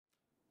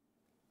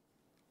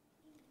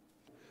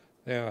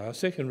Now, our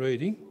second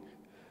reading,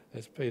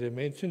 as Peter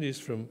mentioned, is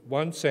from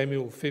 1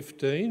 Samuel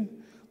 15.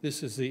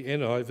 This is the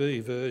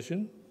NIV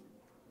version.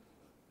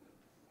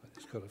 I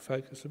just got to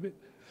focus a bit.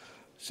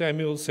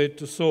 Samuel said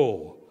to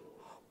Saul,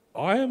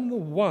 I am the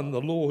one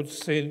the Lord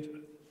sent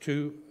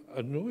to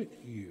anoint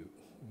you.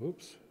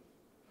 Whoops.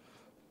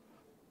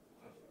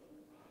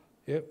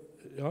 Yep,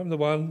 I'm the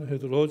one who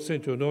the Lord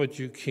sent to anoint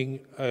you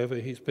king over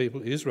his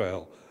people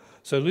Israel.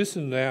 So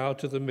listen now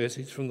to the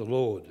message from the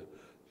Lord.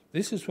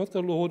 This is what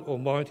the Lord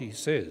Almighty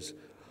says.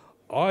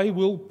 I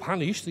will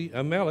punish the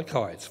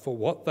Amalekites for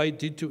what they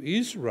did to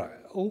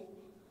Israel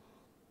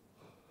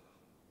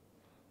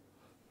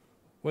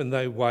when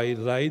they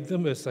waylaid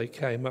them as they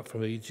came up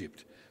from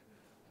Egypt.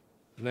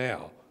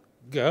 Now,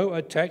 go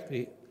attack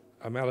the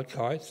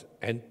Amalekites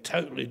and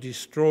totally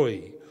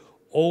destroy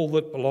all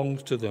that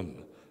belongs to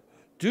them.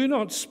 Do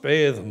not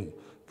spare them.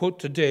 Put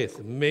to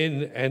death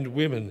men and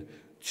women,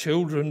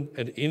 children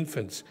and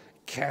infants,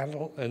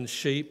 cattle and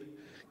sheep,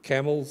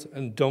 camels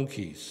and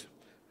donkeys.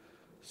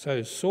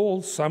 So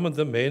Saul summoned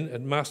the men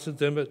and mustered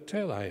them at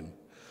Telaim,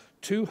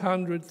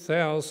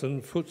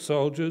 200,000 foot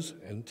soldiers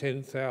and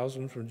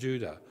 10,000 from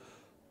Judah.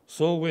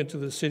 Saul went to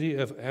the city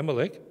of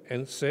Amalek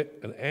and set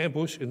an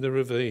ambush in the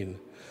ravine.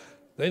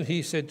 Then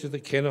he said to the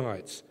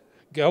Kenites,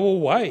 Go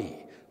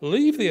away,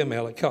 leave the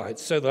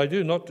Amalekites, so they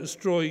do not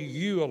destroy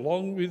you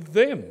along with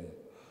them.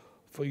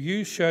 For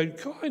you showed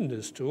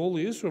kindness to all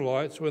the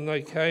Israelites when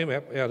they came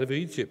up out of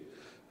Egypt.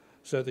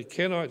 So the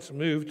Kenites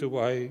moved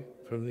away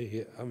from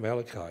the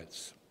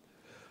Amalekites.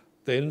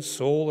 Then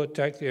Saul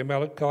attacked the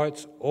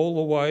Amalekites all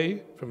the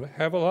way from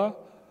Havilah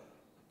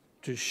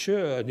to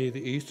Shur near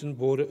the eastern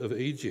border of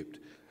Egypt.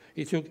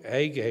 He took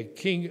Agag,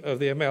 king of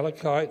the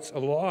Amalekites,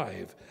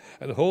 alive,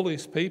 and all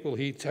his people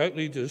he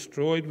totally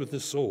destroyed with the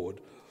sword.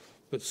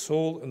 But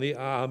Saul and the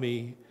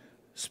army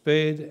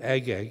spared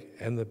Agag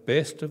and the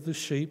best of the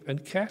sheep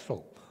and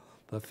cattle,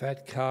 the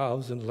fat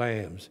calves and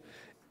lambs,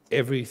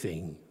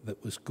 everything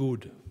that was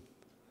good.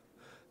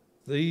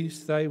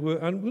 These they were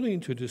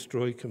unwilling to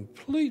destroy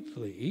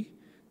completely,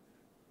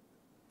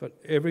 but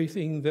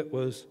everything that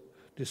was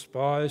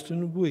despised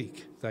and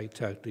weak they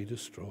totally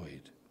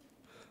destroyed.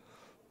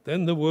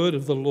 Then the word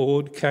of the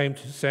Lord came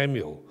to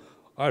Samuel.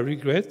 I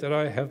regret that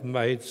I have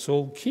made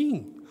Saul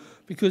king,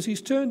 because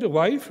he's turned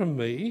away from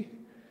me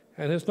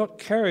and has not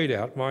carried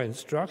out my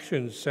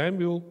instructions.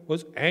 Samuel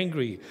was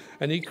angry,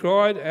 and he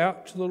cried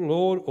out to the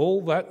Lord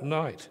all that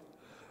night.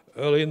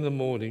 Early in the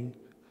morning,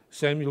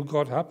 Samuel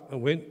got up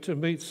and went to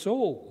meet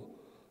Saul.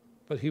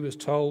 But he was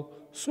told,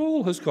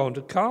 Saul has gone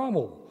to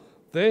Carmel.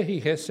 There he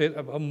has set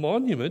up a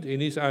monument in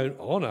his own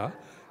honour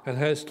and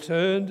has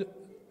turned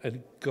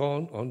and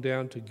gone on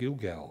down to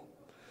Gilgal.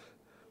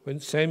 When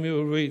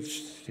Samuel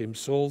reached him,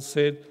 Saul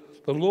said,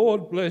 The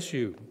Lord bless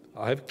you.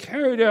 I have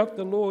carried out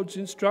the Lord's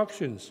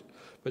instructions.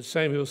 But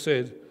Samuel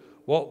said,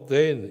 What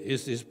then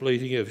is this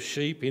bleating of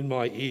sheep in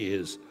my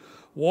ears?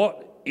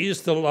 What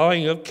is the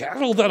lowing of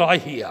cattle that I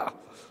hear?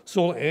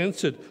 Saul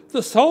answered,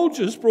 The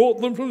soldiers brought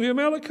them from the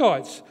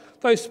Amalekites.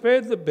 They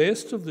spared the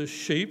best of the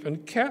sheep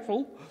and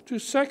cattle to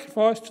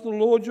sacrifice to the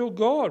Lord your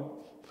God.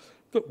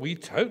 But we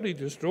totally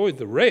destroyed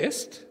the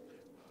rest.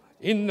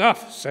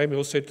 Enough,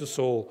 Samuel said to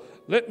Saul.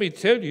 Let me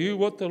tell you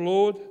what the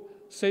Lord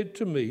said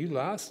to me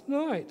last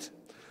night.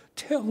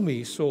 Tell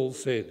me, Saul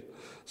said.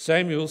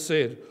 Samuel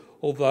said,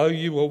 Although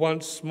you were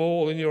once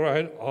small in your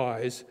own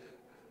eyes,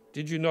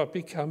 did you not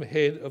become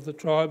head of the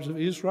tribes of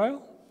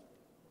Israel?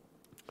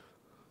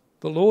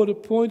 The Lord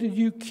appointed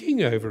you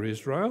king over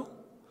Israel,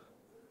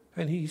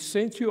 and he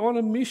sent you on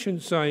a mission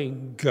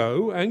saying,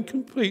 Go and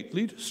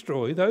completely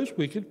destroy those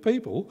wicked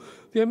people,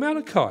 the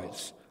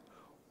Amalekites.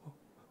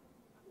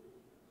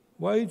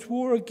 Wage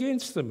war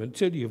against them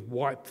until you've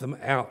wiped them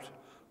out.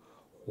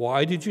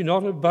 Why did you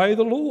not obey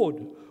the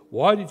Lord?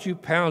 Why did you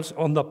pounce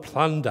on the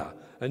plunder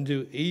and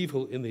do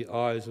evil in the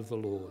eyes of the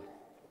Lord?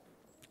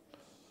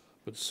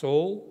 But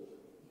Saul,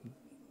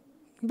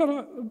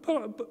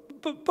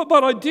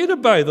 but I did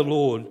obey the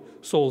Lord,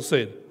 Saul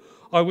said.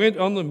 I went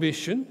on the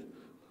mission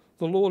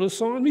the Lord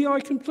assigned me. I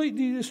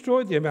completely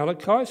destroyed the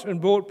Amalekites and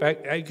brought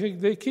back Agag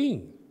their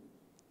king.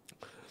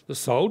 The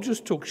soldiers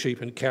took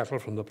sheep and cattle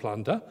from the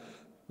plunder,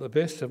 the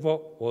best of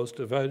what was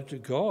devoted to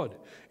God,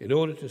 in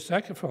order to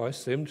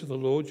sacrifice them to the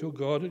Lord your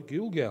God at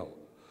Gilgal.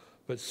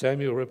 But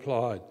Samuel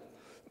replied,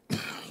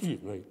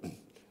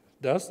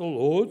 Does the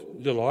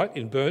Lord delight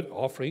in burnt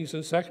offerings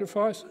and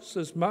sacrifices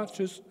as much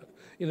as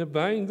in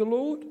obeying the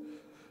Lord?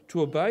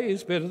 To obey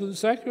is better than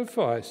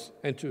sacrifice,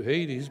 and to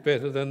heed is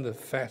better than the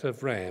fat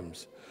of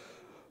rams.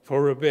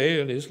 For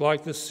rebellion is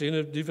like the sin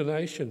of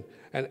divination,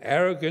 and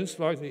arrogance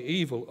like the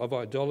evil of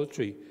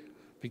idolatry.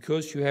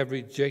 Because you have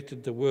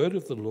rejected the word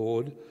of the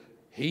Lord,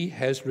 he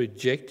has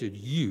rejected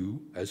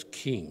you as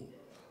king.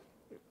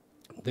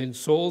 Then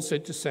Saul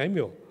said to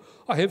Samuel,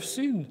 I have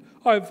sinned.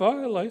 I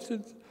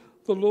violated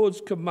the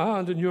Lord's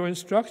command and your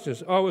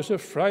instructions. I was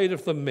afraid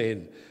of the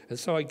men, and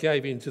so I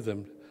gave in to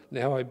them.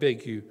 Now I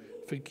beg you,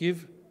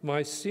 forgive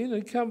my sin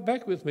and come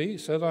back with me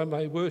so that I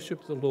may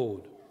worship the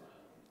Lord.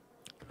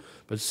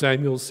 But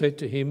Samuel said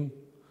to him,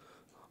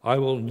 I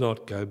will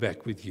not go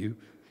back with you.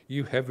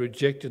 You have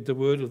rejected the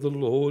word of the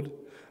Lord,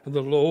 and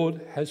the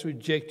Lord has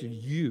rejected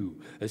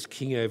you as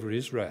king over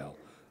Israel."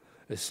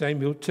 As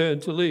Samuel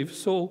turned to leave,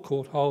 Saul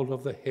caught hold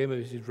of the hem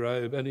of his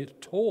robe, and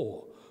it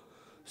tore.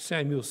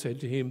 Samuel said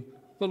to him,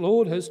 "The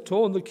Lord has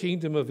torn the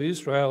kingdom of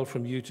Israel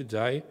from you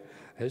today,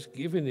 has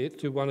given it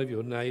to one of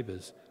your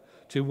neighbours,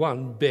 to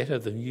one better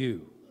than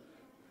you.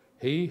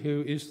 He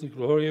who is the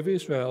glory of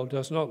Israel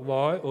does not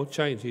lie or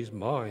change his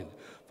mind,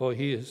 for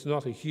he is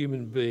not a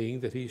human being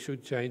that he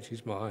should change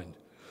his mind."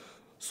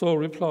 Saul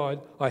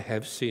replied, "I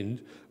have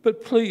sinned,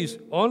 but please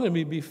honour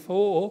me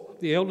before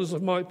the elders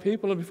of my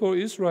people and before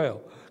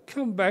Israel.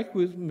 Come back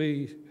with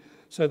me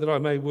so that I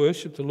may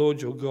worship the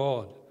Lord your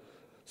God."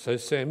 So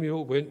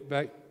Samuel went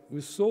back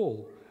with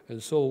Saul,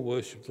 and Saul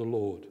worshipped the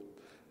Lord.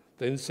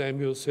 Then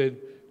Samuel said,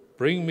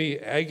 "Bring me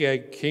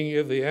Agag, king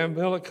of the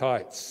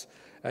Amalekites."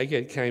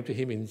 Agag came to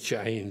him in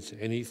chains,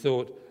 and he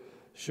thought,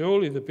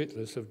 "Surely the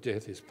bitterness of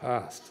death is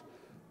past."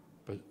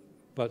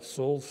 But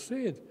Saul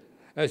said,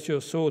 "As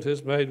your sword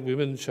has made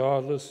women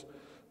childless,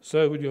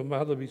 so will your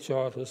mother be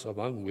childless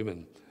among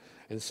women."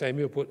 And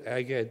Samuel put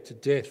Agag to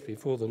death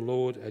before the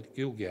Lord at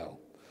Gilgal.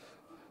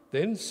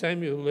 Then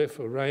Samuel left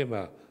for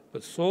Ramah,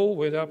 but Saul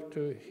went up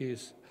to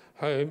his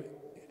home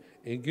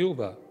in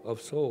Gilboa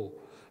of Saul.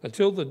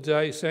 Until the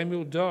day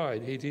Samuel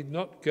died, he did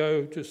not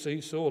go to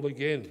see Saul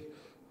again,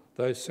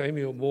 though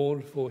Samuel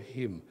mourned for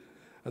him.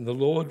 And the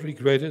Lord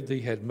regretted that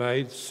he had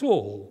made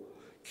Saul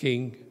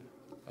king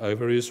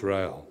over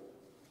Israel.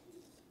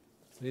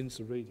 Ends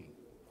the reading.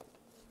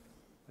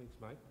 Thanks,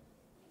 mate.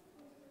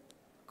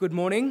 Good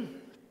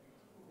morning.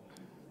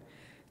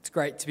 It's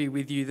great to be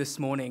with you this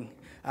morning.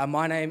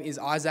 My name is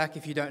Isaac.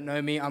 If you don't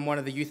know me, I'm one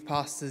of the youth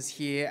pastors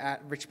here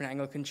at Richmond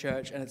Anglican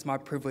Church, and it's my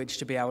privilege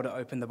to be able to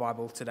open the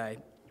Bible today.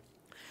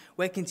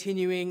 We're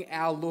continuing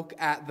our look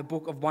at the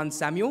book of 1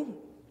 Samuel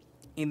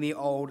in the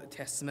Old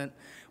Testament.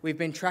 We've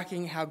been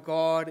tracking how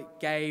God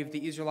gave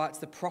the Israelites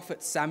the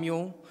prophet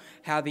Samuel,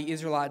 how the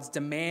Israelites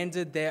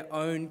demanded their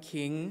own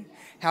king,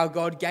 how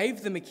God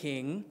gave them a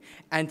king,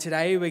 and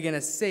today we're going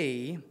to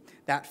see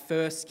that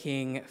first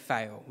king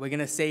fail. We're going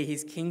to see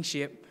his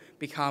kingship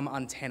become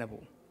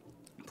untenable.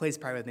 Please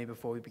pray with me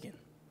before we begin.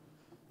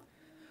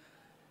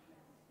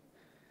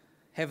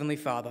 Heavenly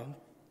Father,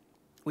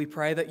 we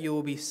pray that you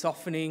will be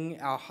softening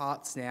our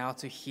hearts now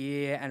to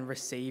hear and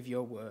receive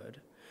your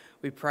word.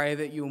 We pray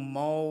that you'll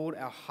mould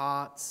our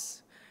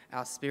hearts,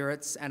 our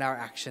spirits, and our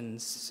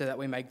actions so that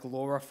we may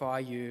glorify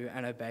you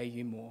and obey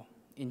you more.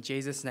 In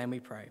Jesus' name we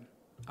pray.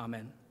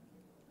 Amen.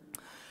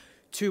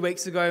 2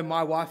 weeks ago,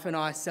 my wife and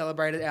I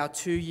celebrated our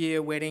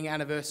 2-year wedding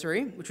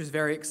anniversary, which was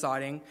very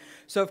exciting.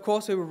 So, of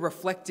course, we were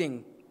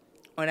reflecting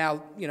on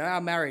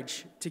our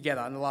marriage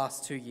together in the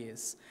last 2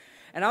 years.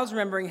 And I was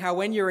remembering how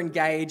when you're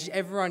engaged,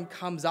 everyone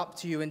comes up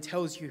to you and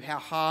tells you how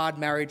hard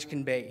marriage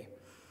can be.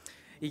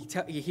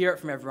 You hear it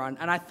from everyone.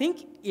 And I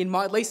think in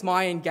at least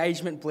my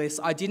engagement bliss,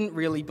 I didn't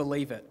really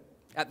believe it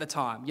at the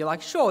time. You're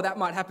like, sure, that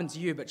might happen to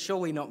you, but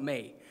surely not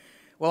me.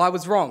 Well, I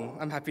was wrong,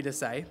 I'm happy to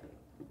say.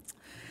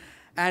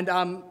 And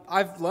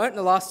I've learnt in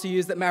the last 2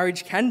 years that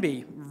marriage can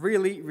be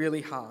really,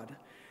 really hard.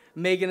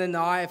 Megan and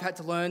I have had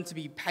to learn to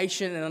be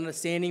patient and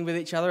understanding with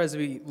each other as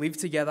we live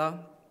together.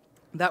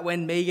 That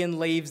when Megan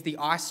leaves the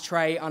ice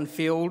tray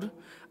unfilled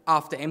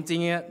after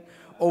emptying it,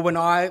 or when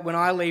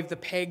I leave the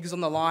pegs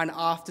on the line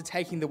after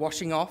taking the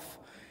washing off,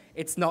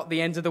 it's not the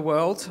end of the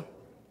world.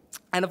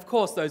 And of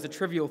course, those are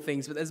trivial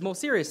things, but there's more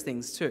serious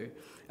things too,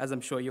 as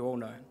I'm sure you all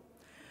know.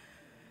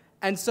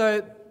 And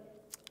so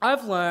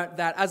I've learnt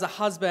that as a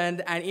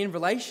husband and in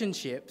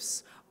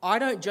relationships, I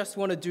don't just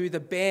want to do the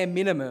bare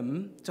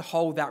minimum to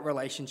hold that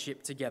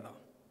relationship together.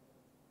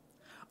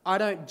 I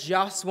don't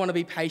just want to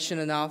be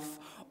patient enough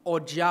or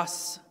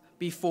just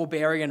be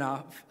forbearing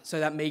enough so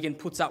that Megan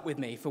puts up with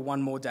me for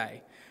one more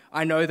day.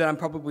 I know that I'm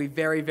probably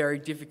very, very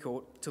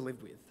difficult to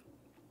live with.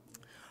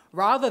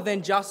 Rather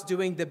than just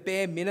doing the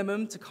bare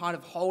minimum to kind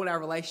of hold our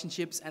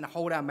relationships and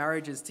hold our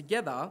marriages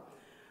together,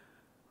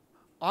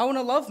 I want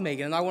to love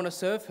Megan and I want to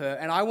serve her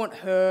and I want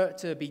her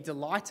to be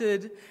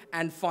delighted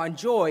and find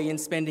joy in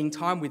spending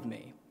time with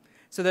me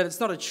so that it's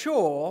not a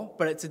chore,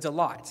 but it's a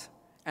delight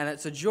and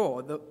it's a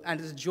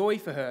joy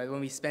for her when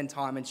we spend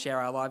time and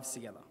share our lives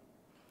together.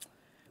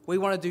 We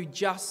want to do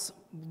just a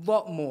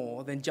lot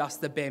more than just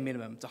the bare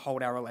minimum to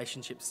hold our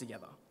relationships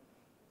together.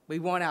 We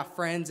want our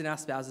friends and our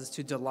spouses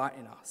to delight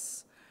in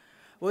us.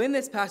 Well, in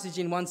this passage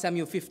in 1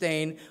 Samuel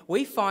 15,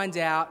 we find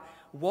out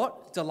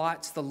what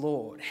delights the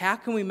Lord. How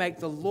can we make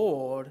the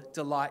Lord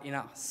delight in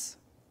us?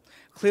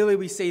 Clearly,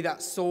 we see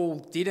that Saul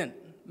didn't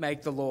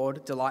make the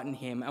Lord delight in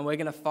him, and we're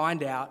going to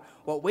find out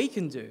what we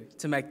can do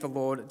to make the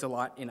Lord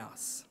delight in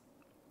us.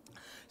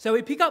 So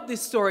we pick up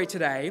this story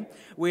today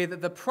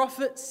with the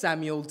prophet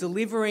Samuel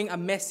delivering a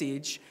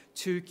message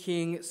to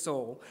King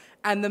Saul.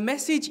 And the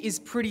message is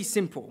pretty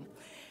simple.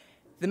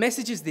 The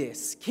message is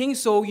this: King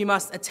Saul, you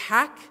must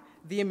attack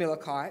the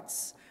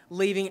Amalekites,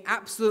 leaving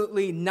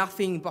absolutely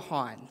nothing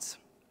behind.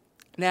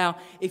 Now,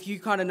 if you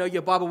kind of know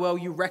your Bible well,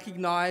 you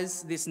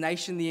recognize this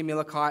nation, the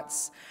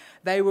Amalekites.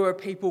 They were a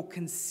people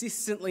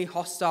consistently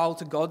hostile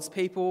to God's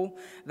people.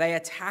 They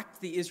attacked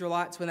the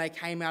Israelites when they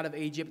came out of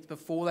Egypt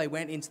before they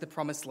went into the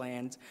promised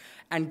land.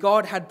 And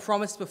God had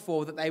promised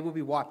before that they will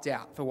be wiped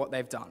out for what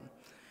they've done.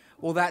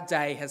 Well, that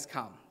day has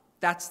come.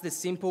 That's the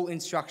simple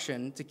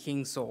instruction to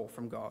King Saul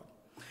from God.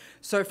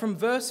 So from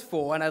verse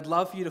 4, and I'd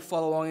love for you to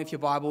follow along with your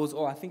Bibles,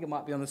 or I think it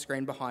might be on the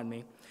screen behind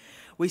me,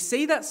 we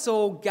see that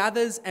Saul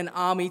gathers an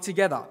army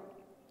together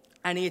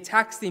and he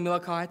attacks the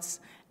Amalekites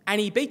and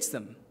he beats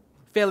them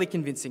fairly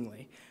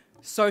convincingly.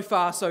 So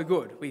far, so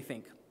good, we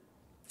think.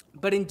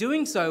 But in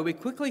doing so, we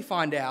quickly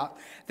find out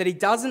that he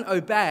doesn't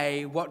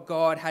obey what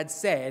God had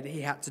said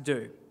he had to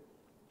do.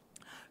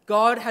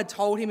 God had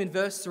told him in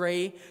verse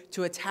 3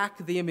 to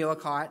attack the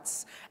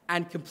Amalekites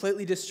and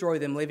completely destroy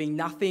them, leaving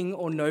nothing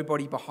or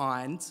nobody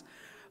behind.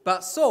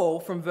 But Saul,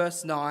 from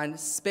verse 9,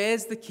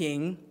 spares the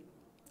king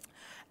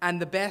and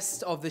the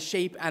best of the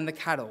sheep and the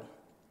cattle.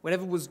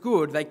 Whatever was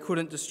good, they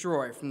couldn't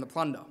destroy from the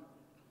plunder.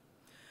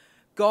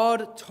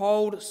 God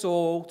told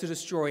Saul to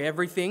destroy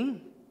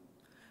everything,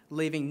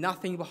 leaving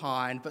nothing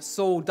behind, but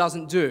Saul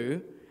doesn't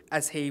do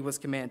as he was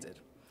commanded.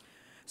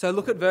 So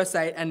look at verse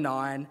 8 and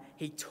 9.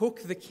 He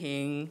took the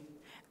king,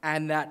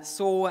 and that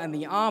Saul and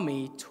the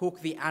army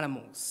took the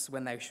animals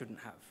when they shouldn't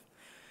have.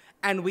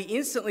 And we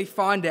instantly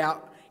find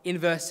out in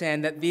verse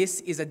 10 that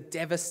this is a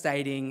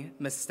devastating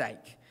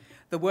mistake.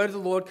 The word of the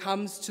Lord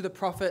comes to the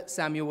prophet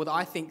Samuel with,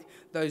 I think,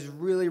 those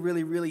really,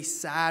 really, really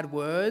sad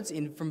words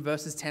from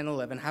verses 10 and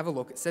 11. Have a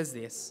look. It says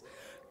this.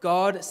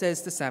 God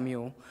says to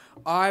Samuel,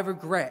 I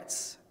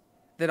regret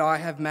that I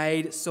have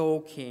made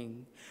Saul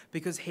king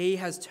because he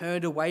has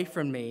turned away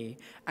from me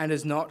and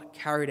has not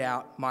carried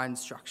out my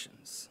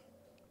instructions.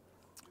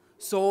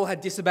 Saul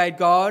had disobeyed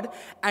God,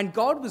 and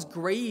God was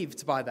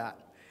grieved by that.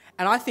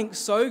 And I think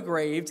so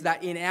grieved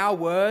that in our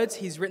words,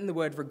 he's written the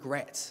word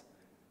regret.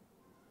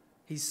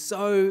 He's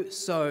so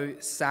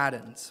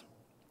saddened.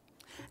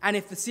 And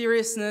if the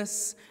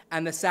seriousness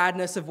and the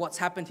sadness of what's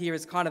happened here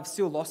is kind of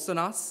still lost on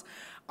us,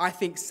 I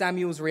think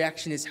Samuel's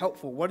reaction is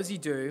helpful. What does he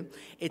do?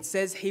 It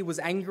says he was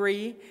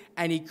angry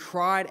and he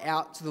cried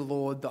out to the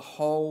Lord the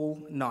whole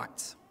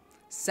night.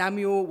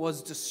 Samuel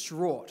was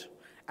distraught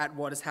at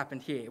what has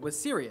happened here. It was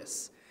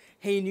serious.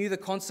 He knew the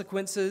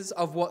consequences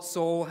of what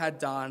Saul had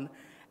done,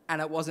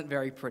 and it wasn't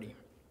very pretty.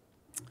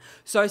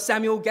 So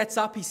Samuel gets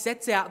up, he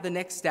sets out the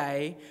next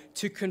day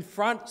to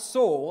confront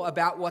Saul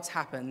about what's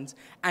happened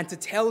and to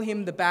tell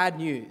him the bad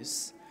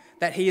news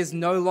that he is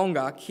no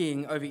longer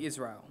king over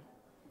Israel.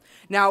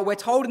 Now, we're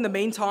told in the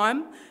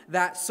meantime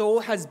that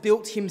Saul has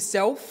built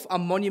himself a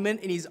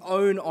monument in his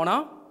own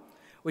honour,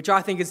 which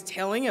I think is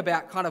telling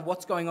about kind of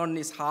what's going on in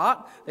his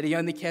heart, that he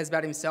only cares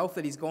about himself,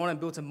 that he's gone and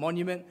built a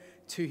monument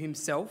to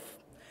himself.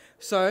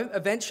 So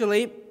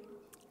eventually,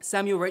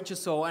 Samuel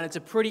reaches Saul, and it's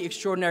a pretty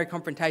extraordinary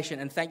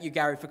confrontation. And thank you,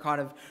 Gary, for kind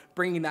of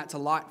bringing that to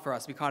light for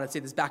us. We kind of see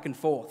this back and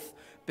forth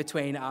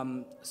between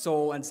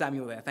Saul and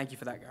Samuel there. Thank you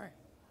for that, Gary.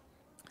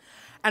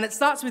 And it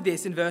starts with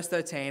this in verse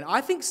 13. I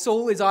think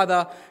Saul is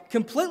either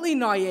completely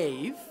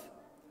naive,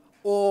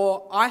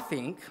 or I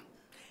think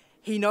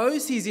he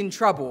knows he's in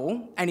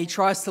trouble and he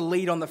tries to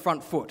lead on the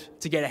front foot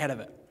to get ahead of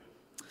it.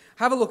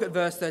 Have a look at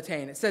verse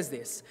 13. It says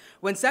this.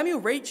 When Samuel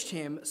reached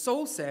him,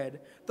 Saul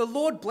said, "The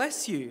Lord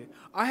bless you.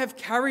 I have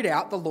carried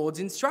out the Lord's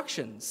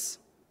instructions."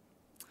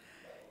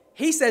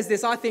 He says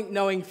this, I think,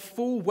 knowing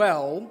full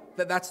well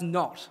that that's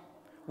not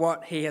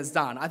what he has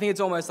done. I think it's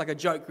almost like a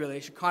joke, really.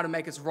 It should kind of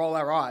make us roll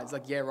our eyes.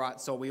 Like, yeah, right,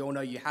 Saul, we all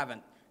know you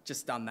haven't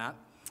just done that.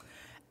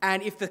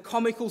 And if the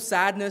comical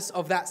sadness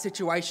of that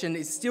situation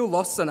is still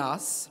lost on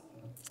us,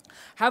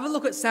 have a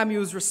look at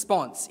Samuel's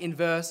response in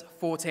verse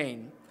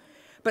 14.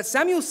 But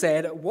Samuel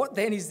said, "What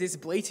then is this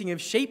bleating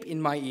of sheep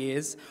in my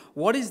ears?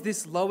 What is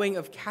this lowing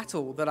of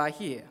cattle that I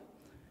hear?"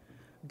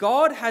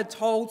 God had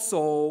told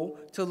Saul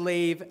to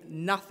leave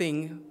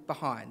nothing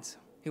behind.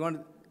 He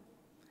wanted,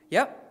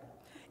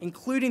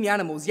 including the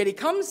animals. Yet he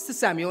comes to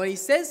Samuel and he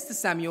says to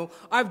Samuel,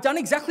 "I've done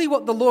exactly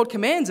what the Lord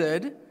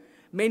commanded."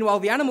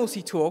 Meanwhile, the animals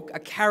he took are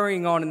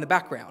carrying on in the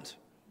background.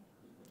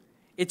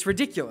 It's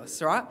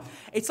ridiculous, right?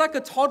 It's like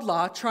a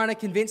toddler trying to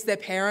convince their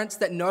parents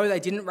that no,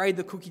 they didn't raid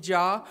the cookie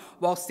jar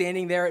while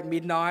standing there at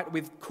midnight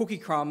with cookie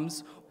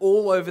crumbs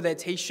all over their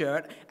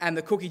t-shirt and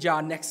the cookie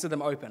jar next to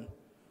them open.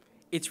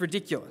 It's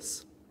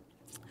ridiculous.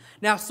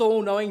 Now,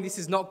 Saul, knowing this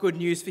is not good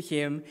news for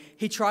him,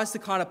 he tries to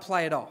kind of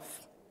play it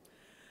off.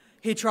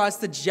 He tries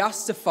to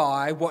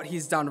justify what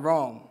he's done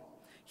wrong,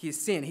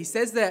 his sin. He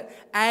says that,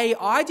 A,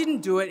 I didn't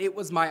do it, it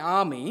was my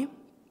army.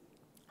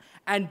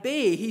 And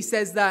B, he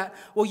says that,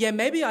 well, yeah,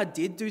 maybe I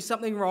did do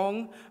something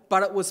wrong,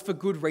 but it was for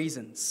good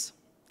reasons.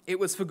 It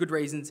was for good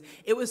reasons.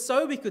 It was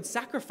so we could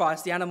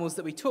sacrifice the animals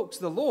that we took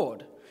to the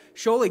Lord.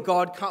 Surely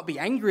God can't be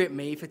angry at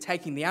me for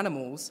taking the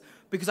animals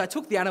because I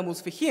took the animals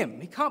for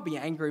him. He can't be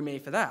angry at me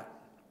for that.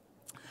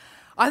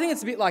 I think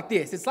it's a bit like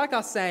this. It's like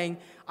us saying,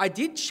 I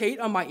did cheat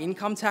on my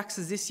income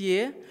taxes this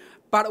year,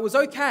 but it was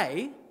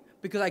okay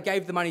because I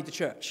gave the money to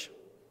church.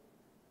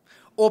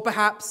 Or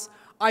perhaps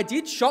I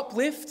did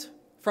shoplift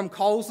from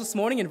Coles this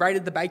morning and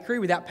raided the bakery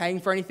without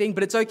paying for anything,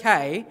 but it's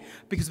okay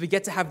because we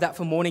get to have that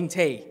for morning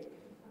tea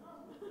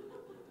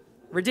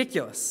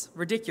Ridiculous,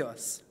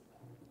 ridiculous.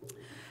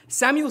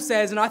 Samuel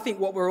says, and I think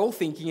what we're all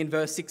thinking in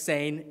verse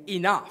 16,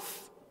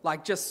 enough.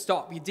 Like, just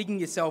stop. You're digging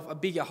yourself a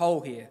bigger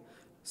hole here,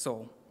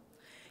 Saul.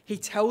 He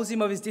tells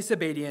him of his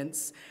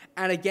disobedience,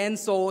 and again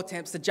Saul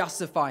attempts to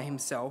justify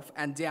himself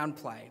and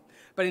downplay.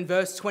 But in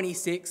verse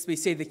 26, we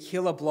see the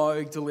killer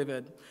blow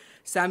delivered.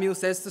 Samuel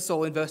says to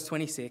Saul in verse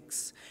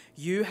 26,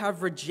 "You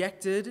have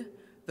rejected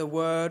the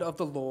word of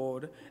the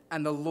Lord,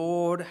 and the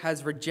Lord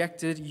has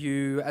rejected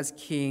you as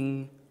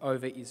king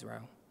over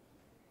Israel."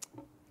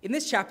 In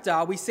this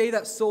chapter, we see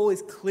that Saul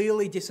is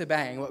clearly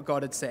disobeying what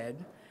God had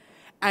said,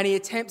 and he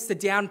attempts to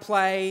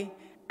downplay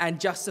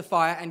and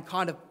justify it and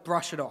kind of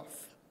brush it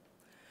off.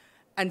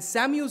 And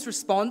Samuel's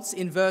response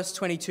in verse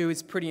 22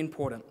 is pretty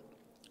important.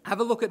 Have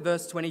a look at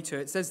verse 22.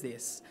 It says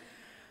this.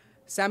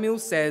 Samuel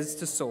says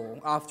to Saul,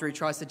 after he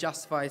tries to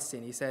justify his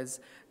sin, he says,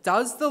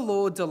 "Does the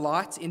Lord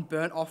delight in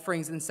burnt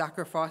offerings and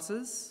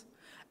sacrifices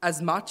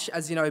as much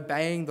as in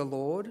obeying the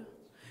Lord?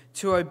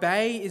 To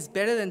obey is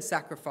better than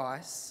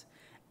sacrifice,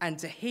 and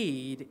to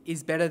heed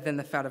is better than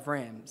the fat of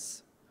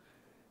rams.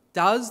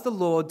 Does the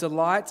Lord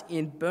delight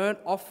in burnt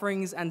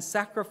offerings and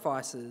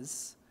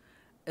sacrifices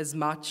as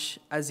much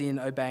as in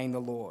obeying the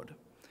Lord?"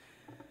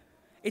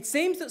 It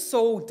seems that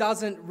Saul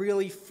doesn't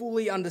really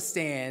fully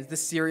understand the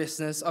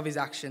seriousness of his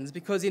actions,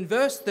 because in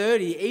verse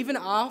 30, even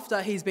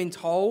after he's been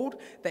told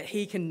that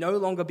he can no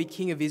longer be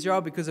king of Israel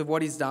because of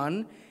what he's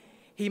done,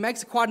 he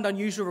makes quite an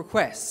unusual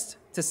request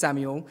to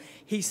Samuel.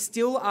 He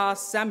still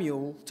asks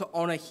Samuel to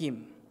honour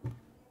him.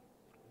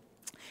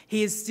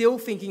 He is still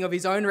thinking of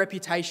his own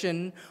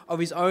reputation, of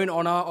his own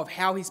honour, of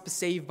how he's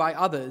perceived by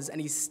others, and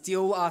he's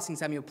still asking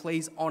Samuel,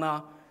 "Please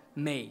honour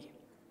me."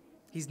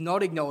 He's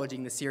not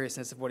acknowledging the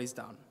seriousness of what he's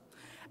done.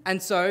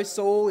 And so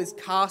Saul is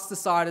cast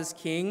aside as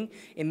king.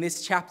 In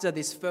this chapter,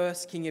 this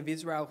first king of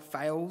Israel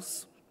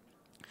fails.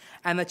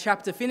 And the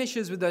chapter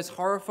finishes with those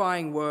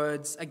horrifying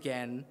words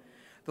again.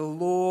 The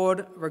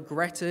Lord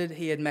regretted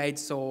he had made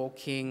Saul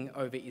king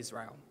over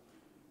Israel.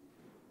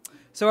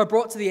 So we're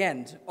brought to the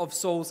end of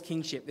Saul's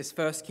kingship, this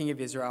first king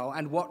of Israel,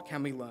 and what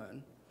can we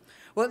learn?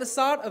 Well, at the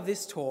start of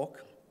this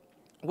talk,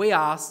 we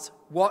asked,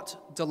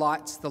 what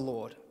delights the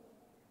Lord?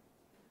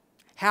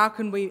 How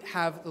can we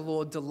have the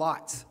Lord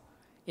delight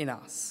in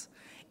us?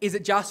 Is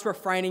it just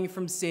refraining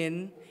from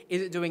sin?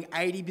 Is it doing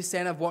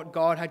 80% of what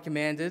God had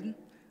commanded,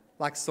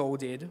 like Saul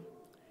did?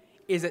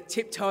 Is it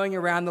tiptoeing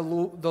around the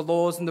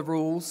laws and the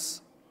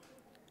rules?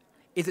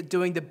 Is it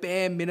doing the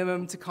bare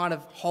minimum to kind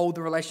of hold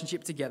the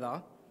relationship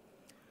together?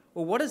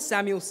 Well, what does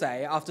Samuel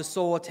say after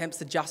Saul attempts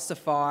to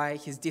justify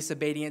his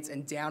disobedience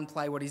and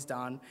downplay what he's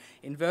done?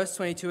 In verse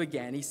 22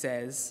 again, he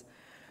says,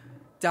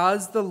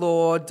 "Does the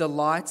Lord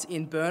delight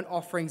in burnt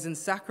offerings and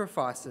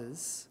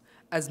sacrifices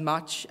as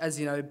much as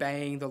in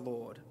obeying the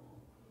Lord?"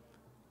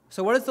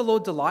 So what does the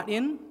Lord delight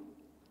in?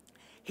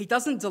 He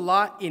doesn't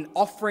delight in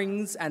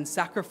offerings and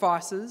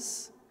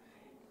sacrifices,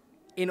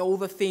 in all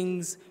the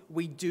things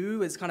we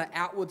do as kind of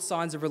outward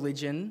signs of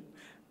religion,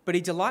 but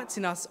he delights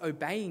in us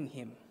obeying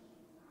him,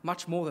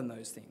 much more than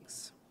those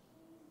things.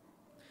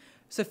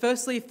 So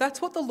firstly, if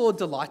that's what the Lord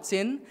delights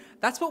in,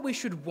 that's what we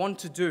should want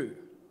to do.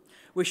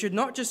 We should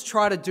not just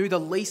try to do the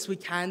least we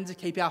can to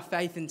keep our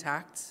faith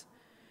intact.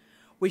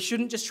 We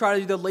shouldn't just try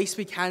to do the least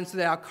we can so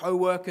that our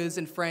co-workers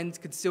and friends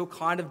could still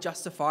kind of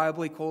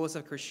justifiably call us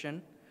a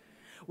Christian.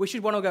 We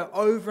should want to go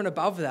over and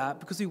above that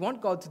because we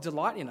want God to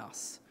delight in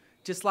us.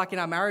 Just like in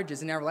our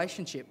marriages, in our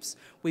relationships,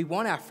 we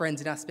want our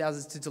friends and our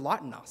spouses to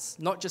delight in us,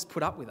 not just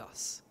put up with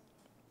us.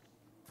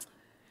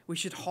 We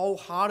should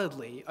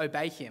wholeheartedly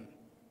obey him.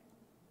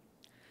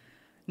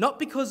 Not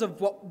because of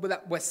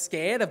that we're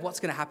scared of what's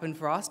going to happen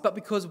for us, but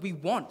because we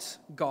want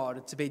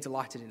God to be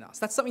delighted in us.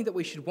 That's something that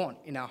we should want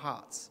in our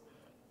hearts.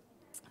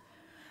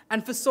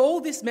 And for Saul,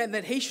 this meant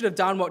that he should have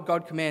done what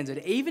God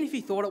commanded, even if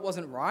he thought it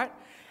wasn't right,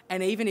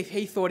 and even if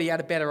he thought he had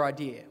a better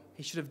idea.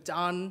 He should have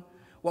done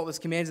what was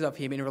commanded of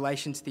him in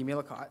relation to the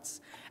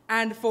Amalekites.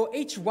 And for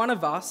each one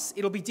of us,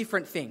 it'll be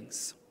different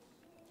things.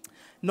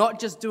 Not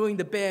just doing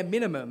the bare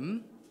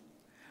minimum,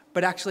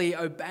 but actually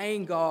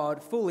obeying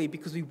God fully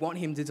because we want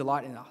him to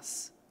delight in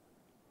us.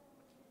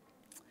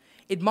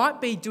 It might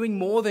be doing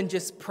more than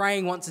just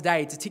praying once a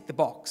day to tick the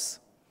box.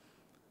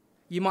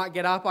 You might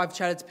get up. I've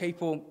chatted to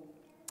people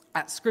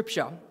at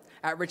Scripture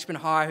at Richmond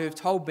High who have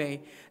told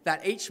me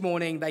that each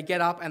morning they get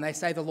up and they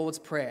say the Lord's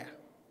Prayer.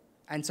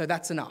 And so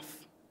that's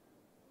enough.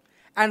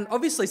 And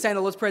obviously saying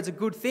the Lord's Prayer is a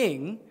good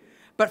thing,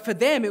 but for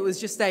them it was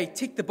just a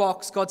tick the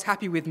box, God's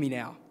happy with me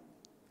now.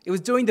 It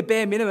was doing the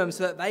bare minimum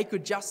so that they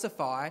could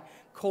justify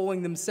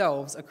calling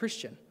themselves a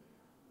Christian.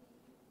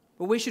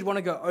 But we should want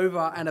to go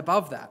over and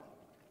above that.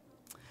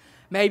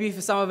 Maybe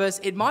for some of us,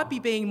 it might be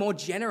being more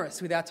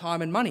generous with our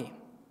time and money.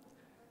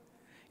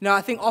 You know,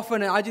 I think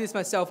often, and I do this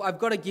myself, I've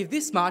got to give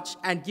this much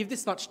and give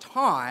this much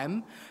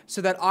time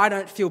so that I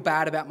don't feel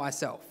bad about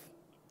myself.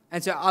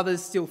 And so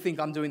others still think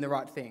I'm doing the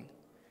right thing.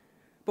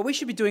 But we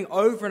should be doing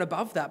over and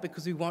above that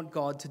because we want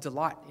God to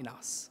delight in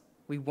us.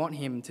 We want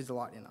him to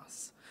delight in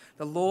us.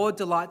 The Lord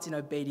delights in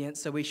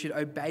obedience, so we should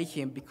obey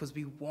him because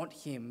we want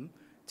him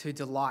to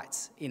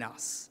delight in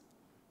us.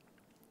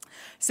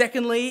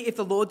 Secondly, if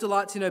the Lord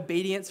delights in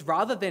obedience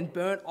rather than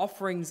burnt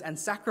offerings and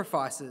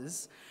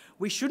sacrifices,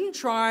 we shouldn't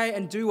try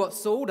and do what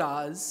Saul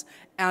does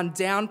and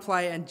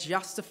downplay and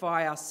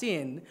justify our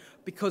sin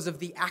because of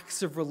the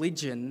acts of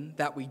religion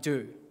that we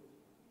do,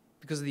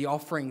 because of the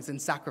offerings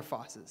and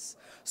sacrifices.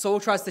 Saul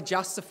tries to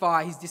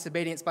justify his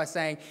disobedience by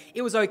saying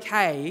it was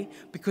okay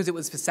because it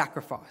was for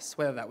sacrifice.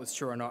 Whether that was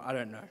true or not, I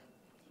don't know.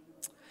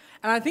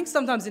 And I think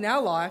sometimes in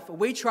our life,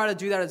 we try to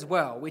do that as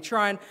well. We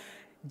try and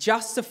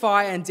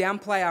justify and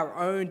downplay our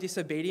own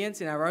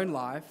disobedience in our own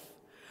life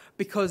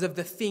because of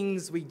the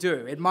things we do.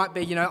 It might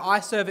be, I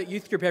serve at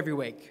youth group every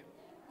week.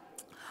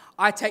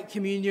 I take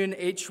communion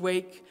each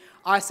week.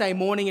 I say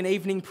morning and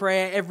evening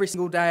prayer every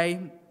single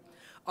day.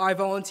 I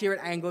volunteer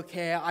at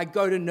Anglicare. I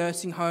go to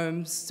nursing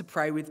homes to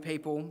pray with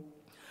people.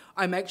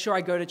 I make sure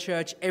I go to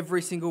church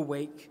every single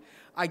week.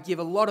 I give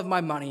a lot of my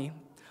money.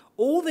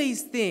 All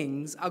these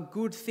things are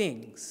good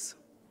things.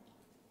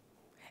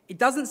 It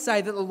doesn't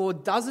say that the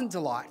Lord doesn't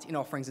delight in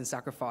offerings and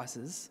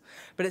sacrifices,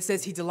 but it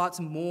says he delights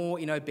more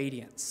in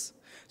obedience.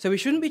 So we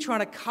shouldn't be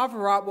trying to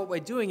cover up what we're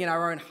doing in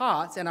our own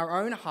hearts and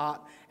our own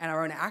heart and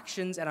our own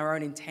actions and our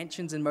own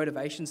intentions and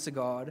motivations to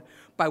God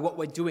by what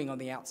we're doing on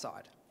the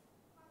outside.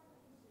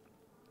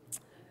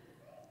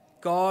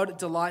 God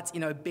delights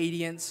in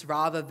obedience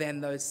rather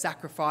than those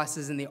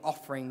sacrifices and the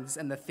offerings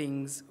and the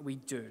things we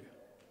do.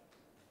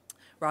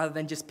 Rather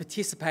than just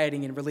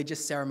participating in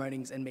religious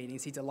ceremonies and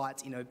meetings, he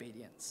delights in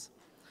obedience.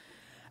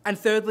 And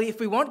thirdly, if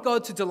we want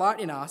God to delight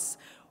in us,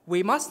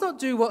 we must not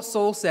do what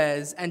Saul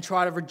says and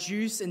try to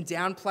reduce and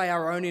downplay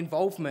our own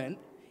involvement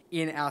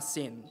in our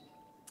sin.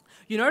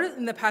 You notice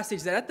in the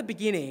passage that at the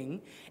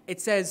beginning,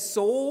 it says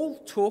Saul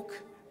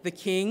took the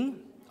king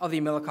of the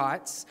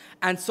Amalekites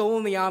and Saul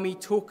and the army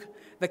took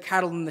the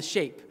cattle and the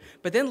sheep.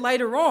 But then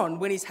later on,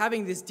 when he's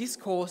having this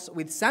discourse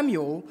with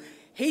Samuel,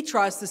 he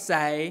tries to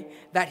say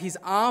that his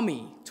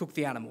army took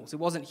the animals. It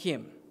wasn't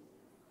him.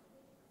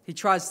 He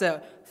tries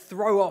to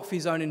throw off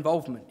his own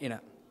involvement in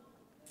it.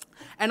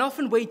 And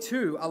often we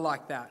too are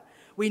like that.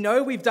 We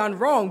know we've done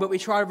wrong, but we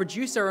try to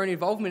reduce our own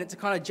involvement in it to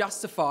kind of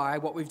justify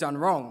what we've done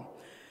wrong.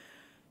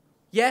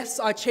 Yes,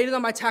 I cheated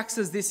on my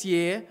taxes this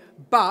year,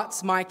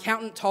 but my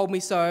accountant told me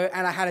so,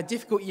 and I had a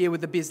difficult year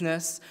with the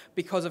business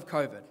because of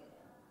COVID.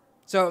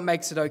 So it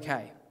makes it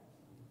okay.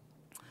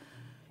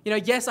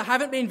 Yes, I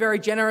haven't been very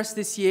generous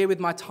this year with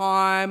my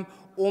time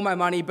or my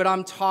money, but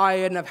I'm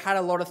tired and I've had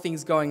a lot of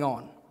things going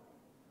on.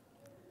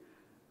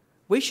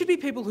 We should be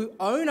people who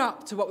own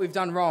up to what we've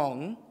done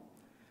wrong,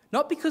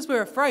 not because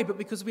we're afraid, but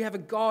because we have a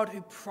God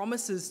who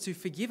promises to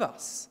forgive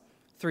us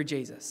through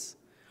Jesus.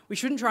 We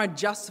shouldn't try and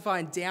justify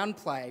and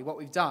downplay what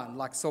we've done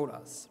like Saul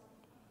does.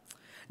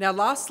 Now,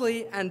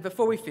 lastly, and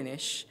before we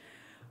finish,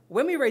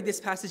 when we read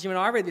this passage, and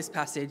when I read this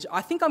passage,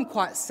 I think I'm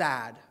quite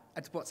sad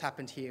at what's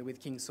happened here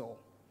with King Saul.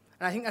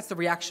 And I think that's the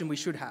reaction we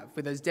should have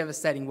with those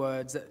devastating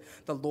words that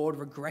the Lord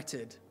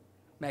regretted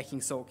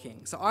making Saul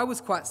king. So I was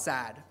quite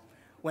sad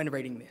when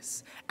reading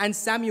this. And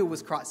Samuel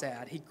was quite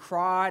sad. He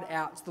cried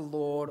out to the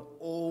Lord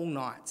all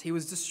night. He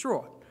was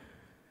distraught.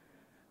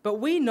 But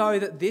we know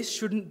that this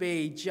shouldn't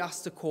be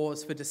just a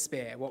cause for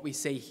despair, what we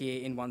see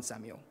here in 1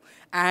 Samuel.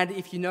 And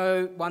if you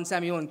know 1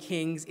 Samuel and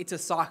Kings, it's a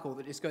cycle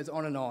that just goes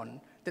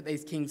on, that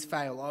these kings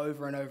fail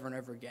over and over and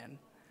over again.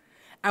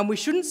 And we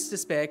shouldn't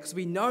despair because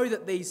we know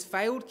that these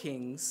failed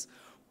kings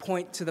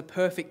point to the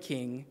perfect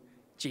king,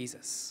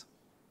 Jesus.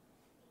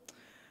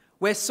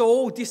 Where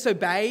Saul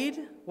disobeyed,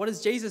 what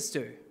does Jesus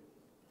do?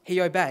 He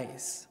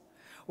obeys.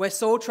 Where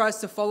Saul tries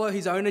to follow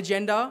his own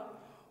agenda,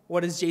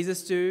 what does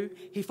Jesus do?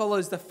 He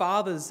follows the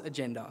Father's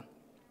agenda.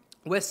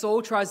 Where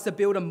Saul tries to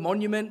build a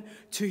monument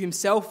to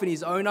himself in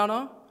his own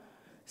honour,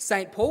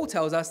 St. Paul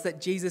tells us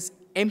that Jesus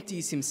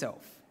empties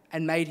himself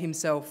and made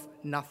himself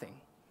nothing.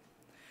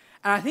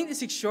 And I think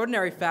this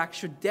extraordinary fact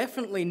should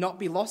definitely not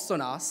be lost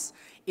on us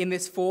in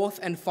this fourth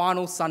and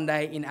final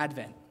Sunday in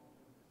Advent.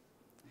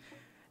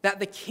 That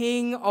the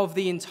King of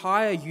the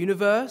entire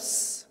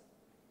universe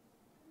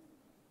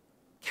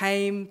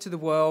came to the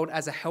world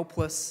as a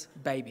helpless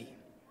baby.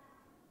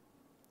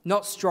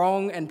 Not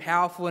strong and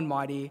powerful and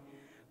mighty,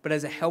 but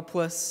as a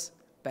helpless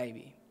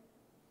baby.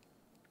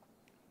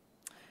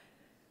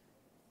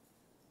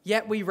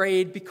 Yet we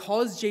read,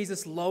 because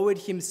Jesus lowered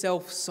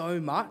himself so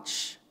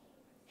much,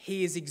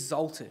 he is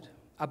exalted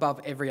above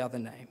every other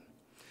name.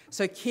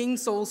 So King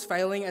Saul's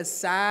failing, as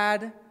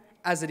sad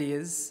as it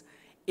is,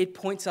 it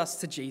points us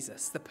to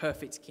Jesus, the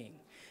perfect king.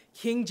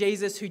 King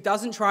Jesus, who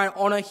doesn't try and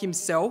honour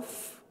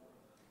himself,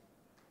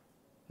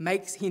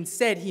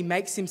 instead he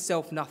makes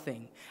himself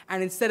nothing.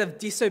 And instead of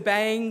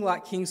disobeying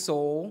like King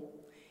Saul,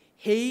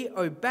 he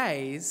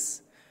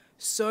obeys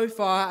so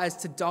far as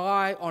to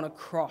die on a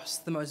cross,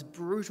 the most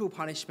brutal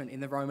punishment in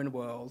the Roman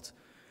world,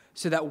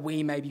 so that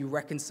we may be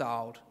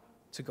reconciled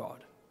to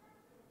God.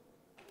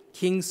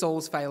 King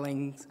Saul's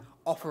failings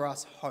offer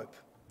us hope,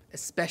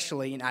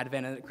 especially in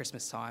Advent and at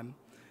Christmas time,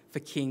 for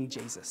King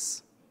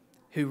Jesus,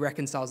 who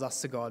reconciles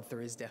us to God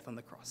through his death on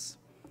the cross.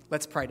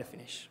 Let's pray to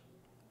finish.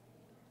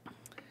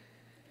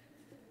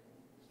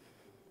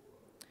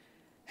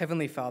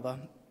 Heavenly Father,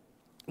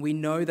 we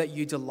know that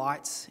you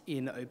delight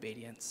in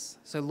obedience.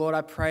 So, Lord,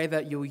 I pray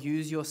that you'll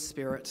use your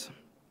Spirit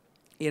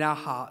in our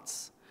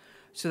hearts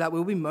so that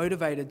we'll be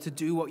motivated to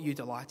do what you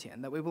delight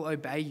in, that we will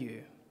obey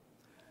you,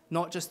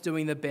 not just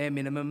doing the bare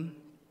minimum,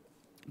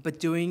 but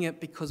doing it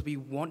because we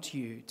want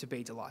you to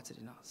be delighted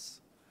in us.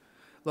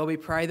 Lord, we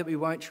pray that we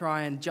won't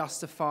try and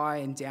justify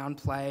and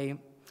downplay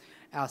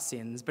our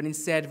sins, but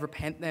instead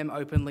repent them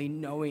openly,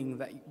 knowing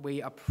that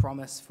we are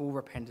promised full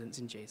repentance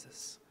in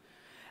Jesus.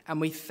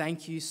 And we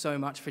thank you so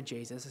much for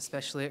Jesus,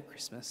 especially at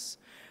Christmas.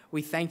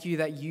 We thank you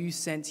that you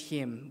sent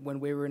him when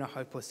we were in a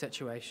hopeless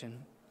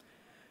situation,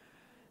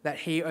 that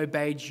he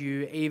obeyed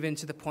you even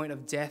to the point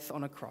of death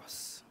on a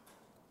cross.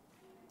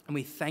 And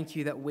we thank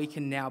you that we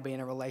can now be in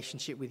a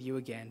relationship with you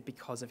again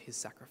because of his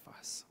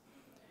sacrifice.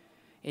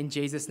 In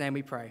Jesus' name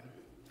we pray.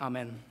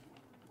 Amen.